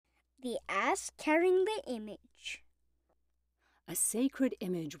The ass carrying the image. A sacred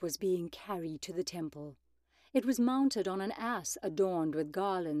image was being carried to the temple. It was mounted on an ass adorned with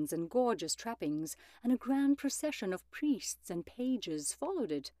garlands and gorgeous trappings, and a grand procession of priests and pages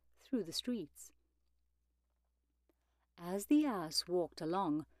followed it through the streets. As the ass walked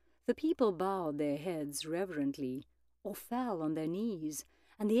along, the people bowed their heads reverently, or fell on their knees,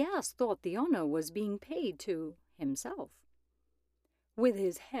 and the ass thought the honor was being paid to himself. With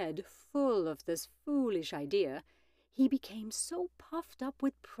his head full of this foolish idea, he became so puffed up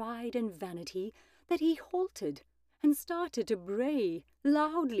with pride and vanity that he halted and started to bray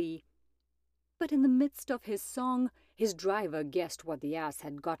loudly. But in the midst of his song, his driver guessed what the ass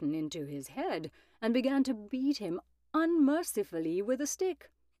had gotten into his head and began to beat him unmercifully with a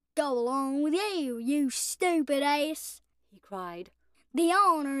stick. "Go along with you, you stupid ass," he cried. "The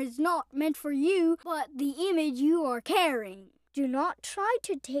honor is not meant for you, but the image you are carrying. Do not try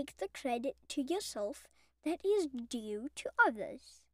to take the credit to yourself that is due to others."